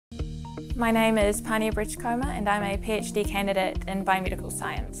My name is Pania and I'm a PhD candidate in biomedical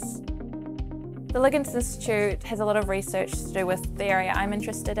science. The Liggins Institute has a lot of research to do with the area I'm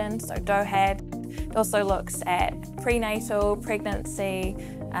interested in, so DOHAD. It also looks at prenatal, pregnancy,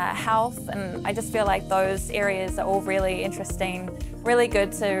 health, and I just feel like those areas are all really interesting, really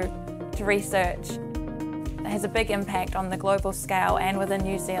good to research. It has a big impact on the global scale and within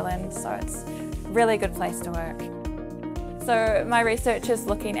New Zealand, so it's a really good place to work. So my research is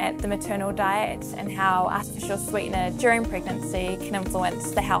looking at the maternal diet and how artificial sweetener during pregnancy can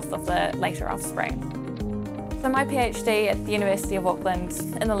influence the health of the later offspring. So my PhD at the University of Auckland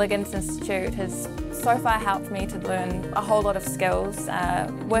in the Liggins Institute has so far helped me to learn a whole lot of skills.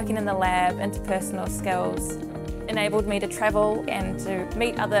 Working in the lab, interpersonal skills, enabled me to travel and to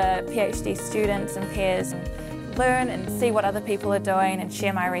meet other PhD students and peers, and learn and see what other people are doing and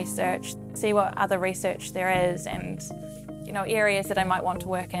share my research, see what other research there is and areas that I might want to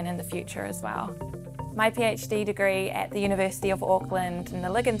work in the future as well. My PhD degree at the University of Auckland and the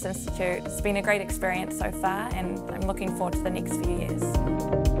Liggins Institute has been a great experience so far, and I'm looking forward to the next few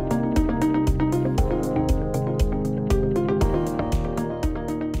years.